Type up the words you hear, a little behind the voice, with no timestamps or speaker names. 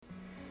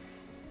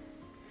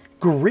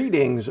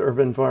Greetings,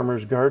 urban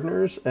farmers,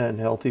 gardeners, and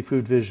healthy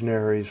food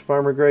visionaries.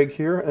 Farmer Greg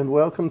here, and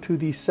welcome to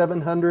the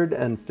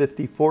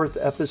 754th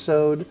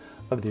episode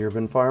of the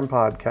Urban Farm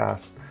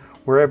Podcast,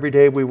 where every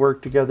day we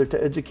work together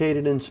to educate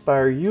and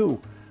inspire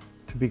you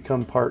to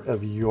become part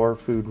of your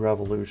food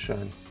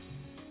revolution.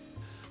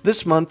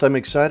 This month, I'm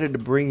excited to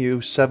bring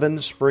you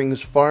Seven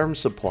Springs Farm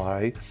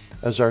Supply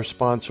as our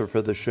sponsor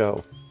for the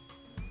show.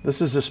 This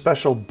is a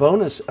special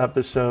bonus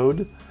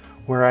episode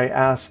where I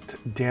asked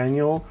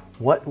Daniel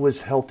what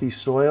was healthy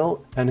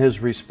soil, and his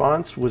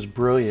response was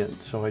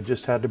brilliant, so I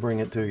just had to bring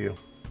it to you.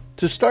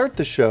 To start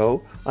the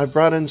show, I've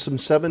brought in some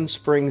Seven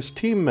Springs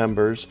team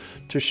members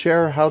to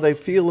share how they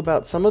feel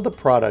about some of the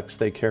products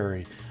they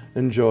carry.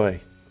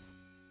 Enjoy.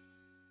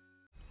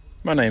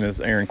 My name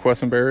is Aaron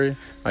Quessenberry.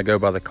 I go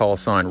by the call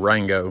sign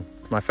Rango.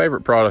 My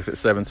favorite product at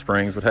Seven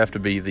Springs would have to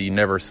be the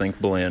Never Sink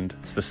blend.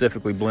 It's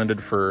specifically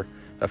blended for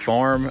a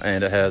farm,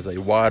 and it has a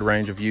wide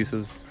range of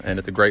uses, and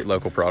it's a great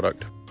local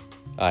product.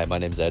 Hi, my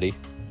name's Eddie.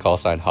 Call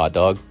sign Hot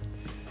Dog.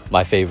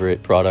 My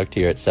favorite product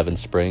here at Seven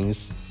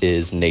Springs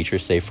is Nature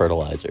Safe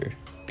Fertilizer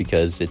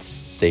because it's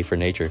safe for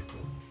nature.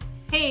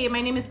 Hey,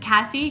 my name is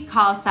Cassie,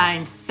 call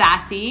sign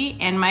Sassy,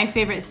 and my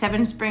favorite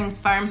Seven Springs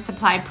Farm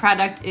Supply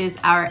product is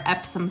our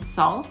Epsom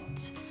salt.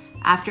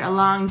 After a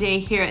long day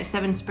here at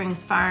Seven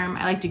Springs Farm,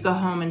 I like to go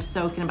home and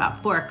soak in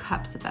about 4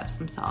 cups of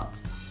Epsom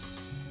salts.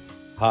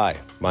 Hi,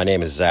 my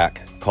name is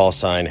Zach, call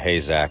sign Hey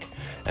Zach,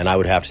 and I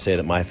would have to say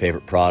that my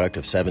favorite product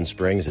of Seven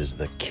Springs is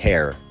the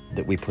care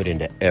that we put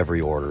into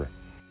every order.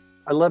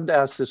 I love to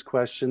ask this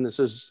question. This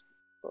is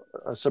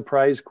a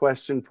surprise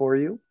question for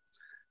you,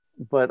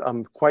 but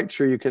I'm quite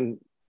sure you can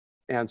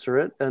answer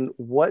it. And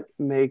what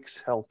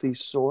makes healthy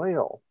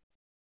soil?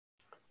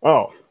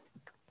 Oh,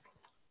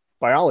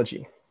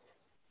 biology.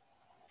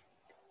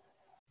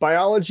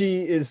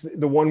 Biology is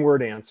the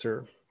one-word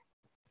answer,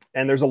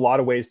 and there's a lot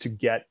of ways to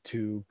get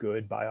to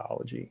good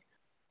biology.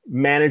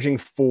 Managing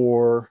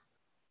for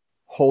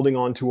holding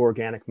on to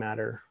organic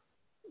matter,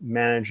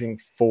 managing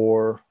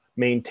for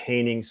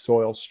maintaining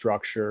soil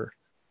structure.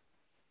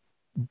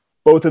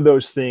 Both of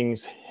those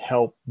things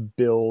help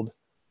build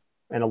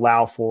and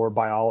allow for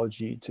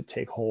biology to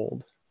take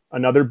hold.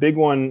 Another big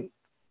one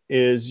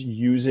is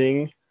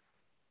using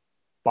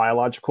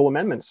biological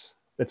amendments.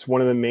 That's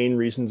one of the main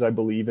reasons I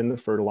believe in the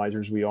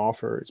fertilizers we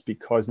offer. It's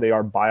because they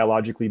are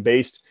biologically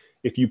based.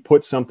 If you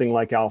put something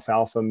like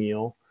alfalfa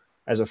meal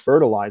as a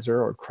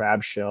fertilizer, or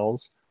crab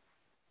shells,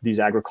 these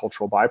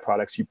agricultural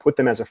byproducts, you put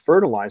them as a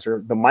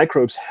fertilizer, the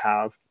microbes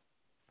have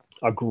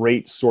a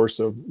great source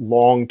of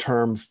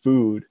long-term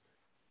food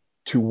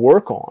to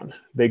work on.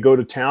 They go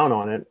to town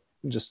on it,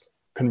 just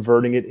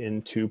converting it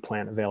into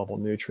plant available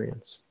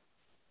nutrients.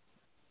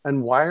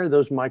 And why are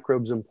those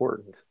microbes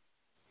important?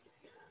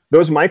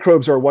 Those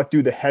microbes are what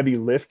do the heavy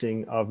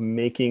lifting of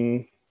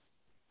making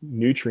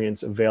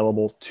nutrients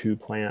available to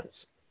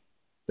plants.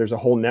 There's a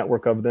whole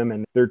network of them,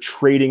 and they're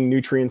trading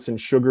nutrients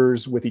and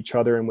sugars with each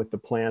other and with the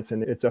plants.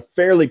 And it's a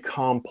fairly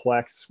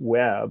complex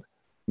web.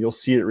 You'll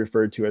see it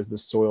referred to as the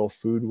soil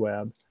food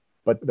web.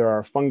 But there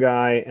are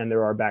fungi and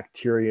there are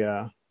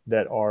bacteria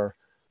that are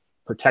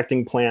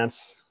protecting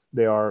plants.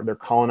 They're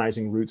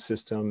colonizing root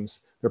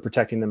systems. They're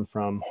protecting them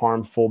from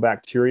harmful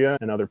bacteria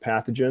and other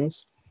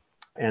pathogens.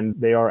 And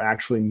they are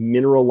actually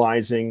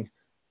mineralizing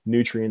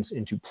nutrients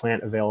into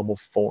plant available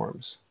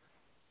forms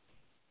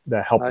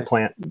that help the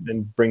plant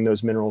then bring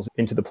those minerals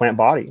into the plant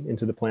body,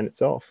 into the plant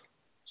itself.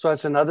 So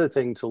that's another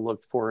thing to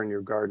look for in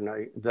your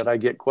garden that I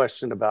get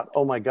questioned about.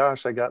 Oh my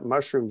gosh, I got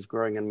mushrooms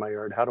growing in my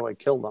yard. How do I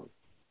kill them?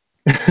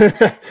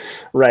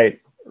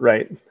 Right.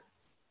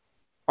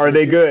 Are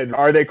they good?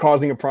 Are they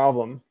causing a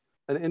problem?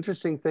 An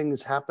interesting thing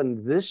has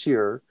happened this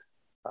year.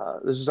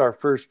 This is our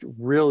first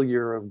real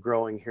year of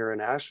growing here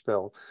in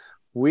Asheville.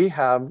 We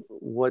have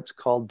what's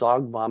called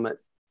dog vomit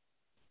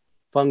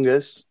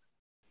fungus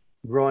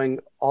growing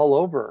all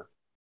over.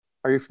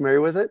 Are you familiar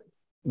with it?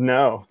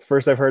 No,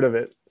 first I've heard of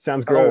it.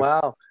 Sounds gross. Oh,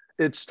 wow.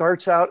 It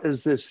starts out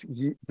as this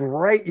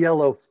bright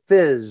yellow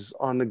fizz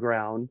on the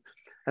ground,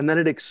 and then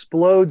it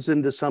explodes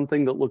into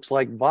something that looks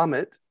like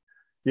vomit.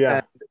 Yeah.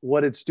 And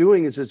what it's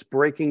doing is it's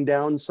breaking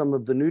down some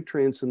of the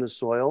nutrients in the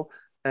soil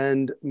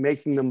and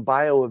making them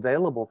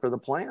bioavailable for the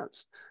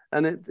plants.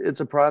 And it's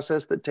a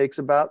process that takes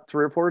about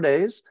 3 or 4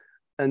 days.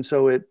 And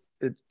so it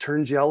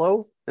turns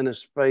yellow in a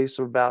space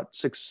of about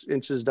 6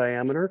 inches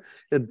diameter.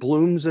 It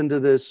blooms into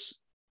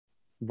this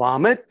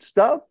vomit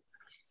stuff,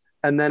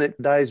 and then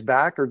it dies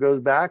back or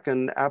goes back,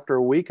 and after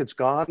a week it's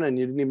gone and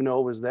you didn't even know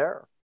it was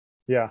there.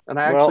 Yeah. And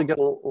I actually get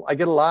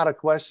a lot of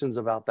questions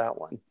about that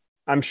one.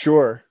 I'm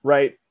sure,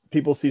 right?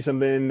 People see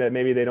something that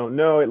maybe they don't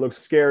know, it looks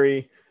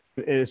scary,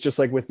 and it's just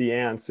like with the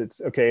ants. It's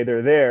okay,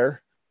 they're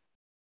there.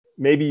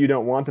 Maybe you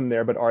don't want them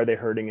there, but are they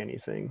hurting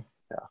anything?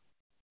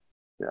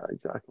 Yeah,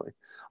 exactly.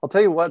 I'll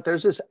tell you what,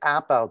 there's this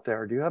app out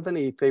there. Do you have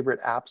any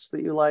favorite apps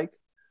that you like?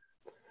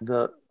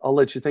 I'll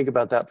let you think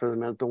about that for a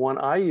minute. The one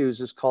I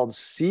use is called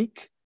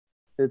Seek.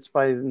 It's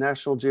by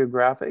National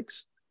Geographic,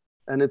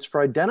 and it's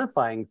for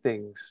identifying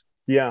things.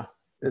 Yeah.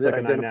 It's It like a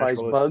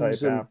identifies naturalist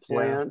bugs type and app.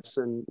 plants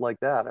and like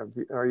that.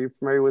 Are you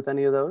familiar with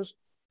any of those?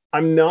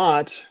 I'm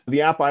not.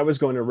 The app I was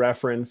going to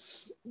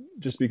reference,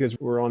 just because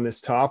we're on this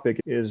topic,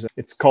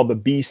 it's called the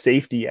Bee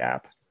Safety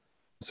app.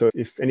 So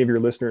if any of your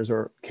listeners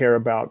care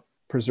about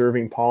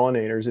preserving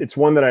pollinators, it's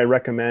one that I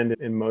recommend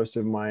in most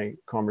of my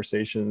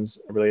conversations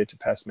related to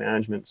pest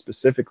management,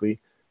 specifically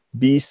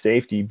Bee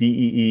Safety,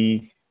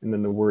 BEE, and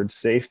then the word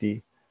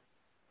safety.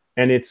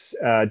 And it's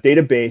a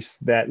database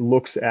that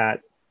looks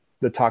at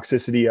the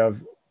toxicity of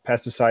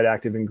pesticide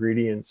active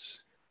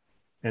ingredients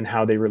and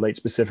how they relate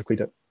specifically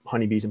to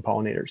honeybees and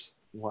pollinators.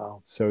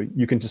 Wow. So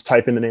you can just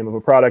type in the name of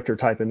a product or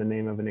type in the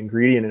name of an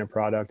ingredient in a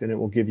product, and it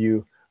will give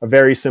you a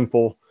very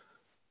simple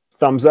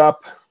thumbs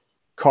up,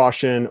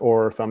 caution,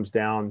 or thumbs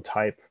down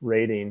type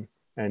rating.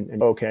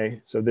 And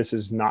okay, so this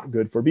is not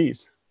good for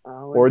bees.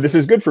 Or this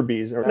is good for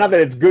bees. Or not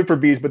that it's good for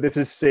bees, but this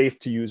is safe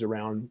to use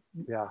around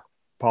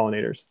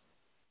pollinators.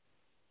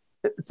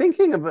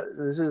 Thinking about,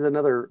 this is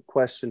another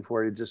question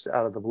for you, just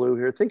out of the blue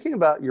here. Thinking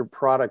about your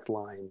product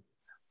line,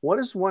 what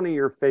is one of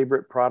your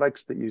favorite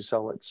products that you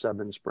sell at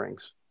Seven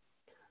Springs?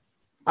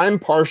 I'm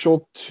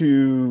partial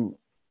to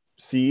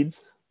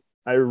seeds.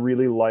 I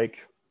really like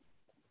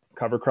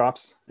cover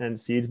crops and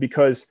seeds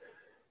because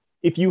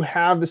if you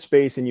have the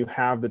space and you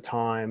have the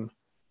time,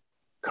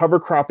 cover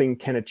cropping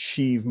can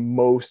achieve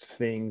most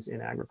things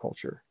in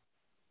agriculture.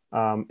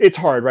 It's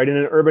hard, right? In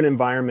an urban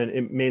environment,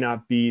 it may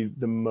not be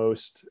the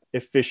most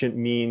efficient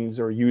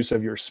means or use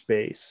of your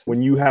space.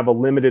 When you have a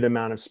limited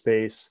amount of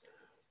space,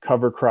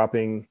 cover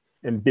cropping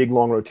and big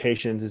long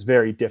rotations is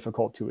very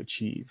difficult to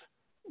achieve.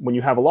 When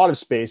you have a lot of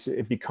space,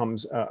 it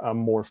becomes a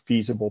more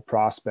feasible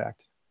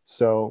prospect.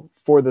 So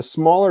for the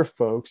smaller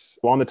folks,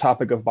 on the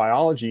topic of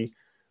biology,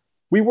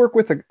 we work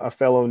with a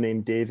fellow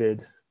named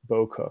David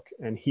Bocook,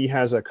 and he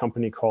has a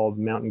company called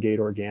Mountain Gate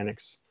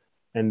Organics,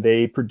 and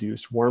they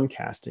produce worm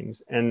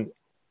castings. And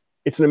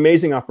it's an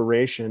amazing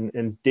operation.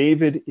 And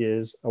David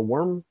is a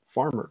worm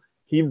farmer.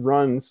 He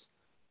runs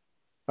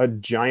a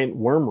giant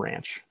worm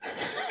ranch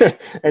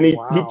and he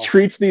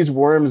treats these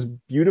worms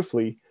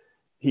beautifully.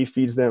 He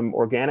feeds them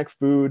organic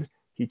food.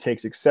 He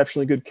takes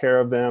exceptionally good care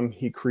of them.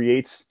 He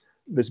creates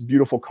this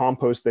beautiful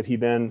compost that he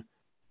then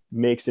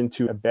makes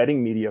into a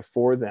bedding media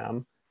for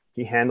them.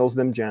 He handles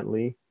them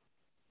gently.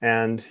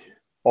 And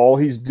all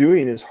he's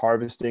doing is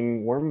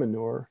harvesting worm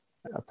manure,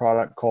 a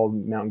product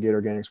called Mountain Gate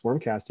Organics worm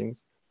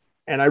castings.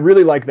 And I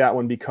really like that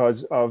one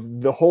because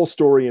of the whole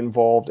story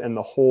involved and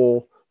the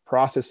whole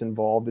process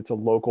involved. It's a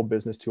local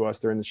business to us.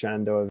 They're in the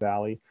Shenandoah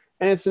Valley.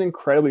 And it's an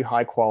incredibly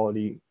high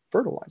quality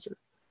fertilizer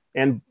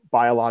and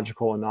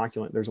biological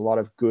inoculant. There's a lot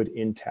of good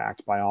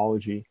intact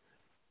biology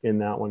in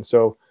that one.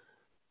 So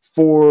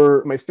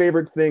for my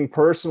favorite thing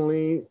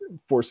personally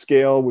for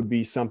scale would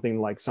be something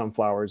like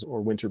sunflowers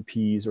or winter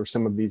peas or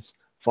some of these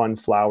fun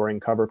flowering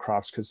cover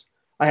crops, because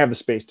I have the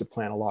space to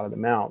plant a lot of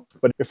them out.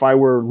 But if I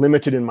were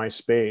limited in my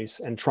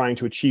space and trying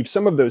to achieve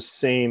some of those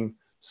same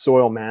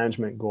soil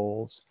management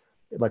goals,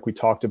 like we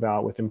talked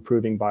about with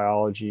improving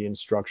biology and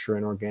structure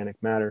and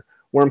organic matter,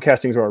 worm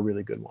castings are a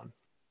really good one.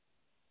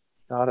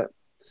 Got it.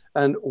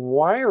 And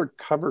why are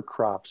cover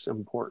crops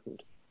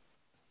important?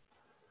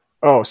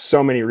 Oh,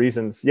 so many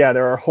reasons. Yeah,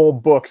 there are whole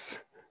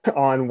books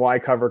on why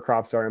cover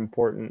crops are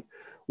important.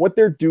 What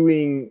they're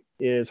doing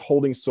is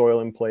holding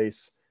soil in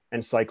place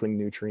and cycling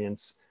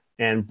nutrients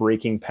and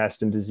breaking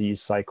pest and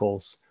disease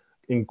cycles,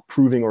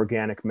 improving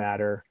organic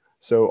matter.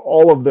 So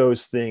all of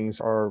those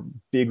things are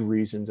big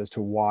reasons as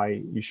to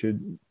why you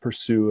should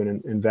pursue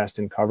and invest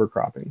in cover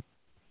cropping.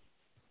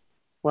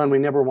 Well, and we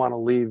never want to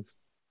leave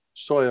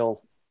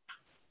soil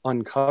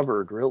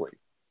uncovered, really.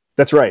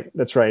 That's right.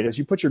 That's right. As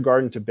you put your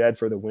garden to bed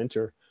for the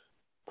winter,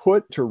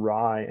 put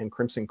rye and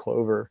crimson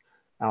clover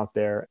out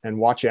there and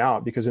watch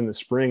out, because in the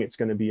spring, it's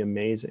going to be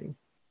amazing.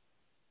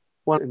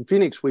 Well, in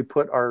Phoenix, we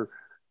put our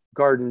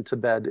garden to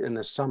bed in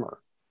the summer.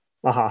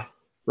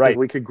 Right.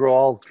 We could grow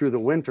all through the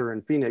winter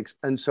in Phoenix.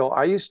 And so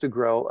I used to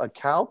grow a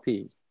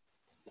cowpea.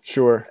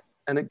 Sure.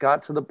 And it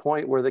got to the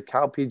point where the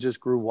cowpea just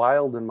grew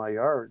wild in my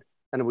yard.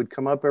 And it would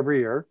come up every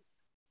year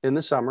in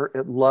the summer.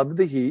 It loved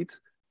the heat.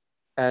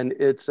 And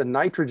it's a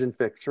nitrogen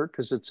fixture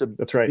because it's a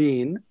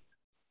bean.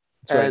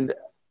 And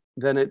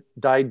then it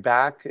died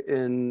back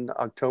in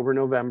October,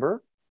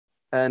 November.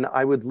 And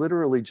I would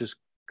literally just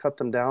cut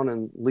them down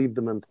and leave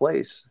them in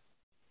place.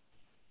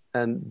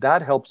 And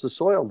that helps the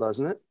soil,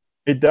 doesn't it?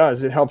 It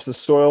does. It helps the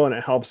soil and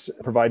it helps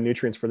provide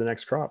nutrients for the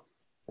next crop.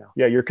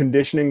 Yeah, you're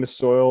conditioning the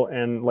soil.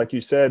 And like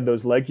you said,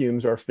 those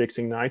legumes are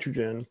fixing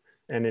nitrogen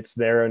and it's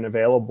there and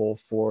available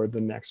for the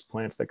next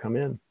plants that come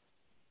in.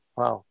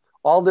 Wow.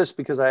 All this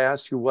because I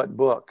asked you what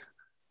book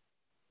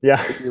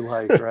you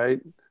liked, right?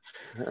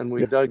 And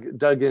we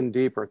dug in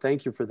deeper.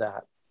 Thank you for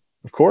that.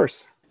 Of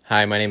course.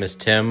 Hi, my name is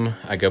Tim.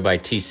 I go by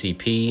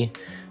TCP.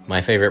 My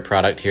favorite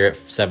product here at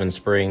Seven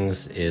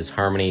Springs is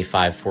Harmony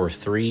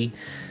 543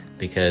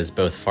 because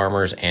both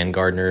farmers and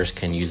gardeners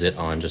can use it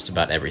on just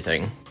about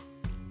everything.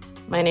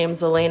 My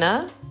name's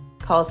Elena,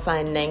 call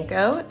sign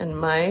Nanko, and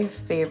my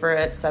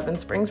favorite Seven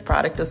Springs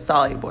product is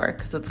Solubor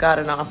because it's got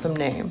an awesome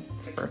name.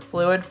 for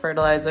fluid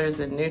fertilizers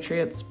and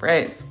nutrient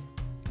sprays.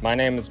 My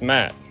name is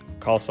Matt,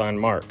 call sign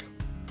Mark.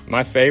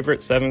 My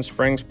favorite Seven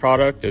Springs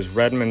product is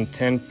Redmond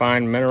 10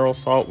 Fine Mineral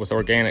Salt with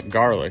organic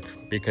garlic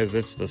because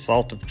it's the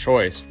salt of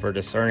choice for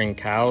discerning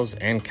cows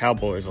and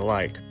cowboys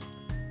alike.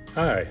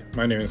 Hi,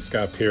 my name is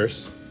Scott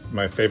Pierce.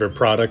 My favorite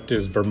product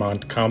is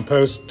Vermont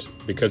Compost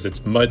because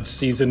it's mud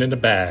season in a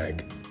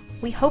bag.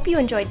 We hope you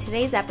enjoyed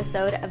today's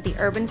episode of the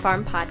Urban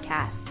Farm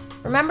Podcast.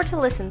 Remember to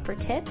listen for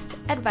tips,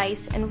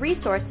 advice, and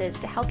resources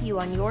to help you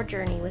on your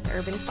journey with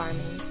urban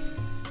farming.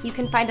 You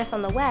can find us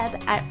on the web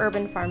at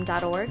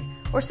urbanfarm.org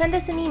or send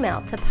us an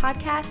email to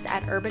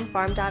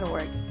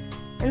podcast@urbanfarm.org.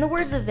 In the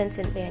words of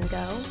Vincent van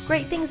Gogh,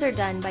 great things are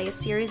done by a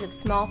series of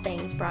small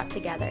things brought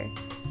together.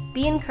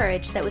 Be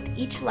encouraged that with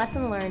each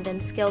lesson learned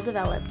and skill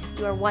developed,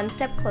 you are one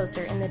step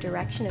closer in the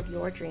direction of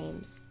your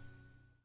dreams.